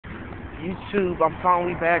YouTube, I'm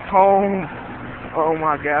finally back home. Oh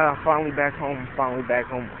my god, I'm finally back home, finally back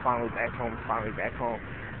home, finally back home, finally back home.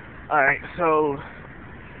 Alright, so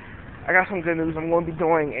I got some good news. I'm going to be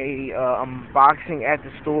doing a unboxing at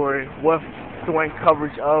the store with doing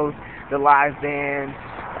coverage of the live bands,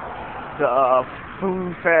 the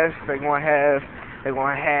food fest they're going to have,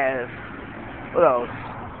 what else?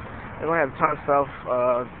 They're going to have a ton of stuff,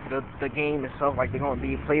 the game itself, like they're going to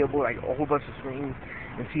be playable, like a whole bunch of screens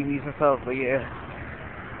and TVs and stuff, but yeah.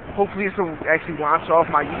 Hopefully this will actually launch off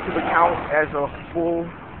my YouTube account as a full,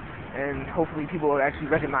 and hopefully people will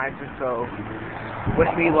actually recognize it, so wish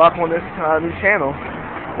me luck on this new channel.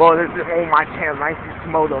 Well, this is on my channel, Nice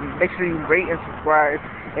Komodo. Make sure you rate and subscribe,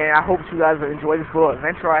 and I hope you guys will enjoy this little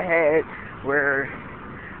adventure I had, where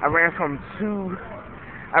I ran around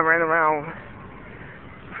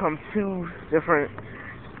from two different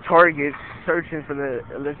targets searching for the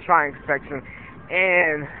electronics section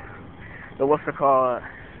and the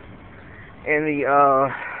and the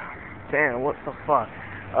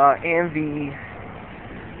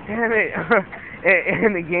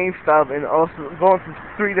and the GameStop, and also going to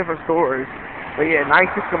 3 different stores. But yeah, Nice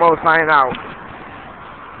Komodo signing out.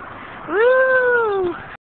 Woo!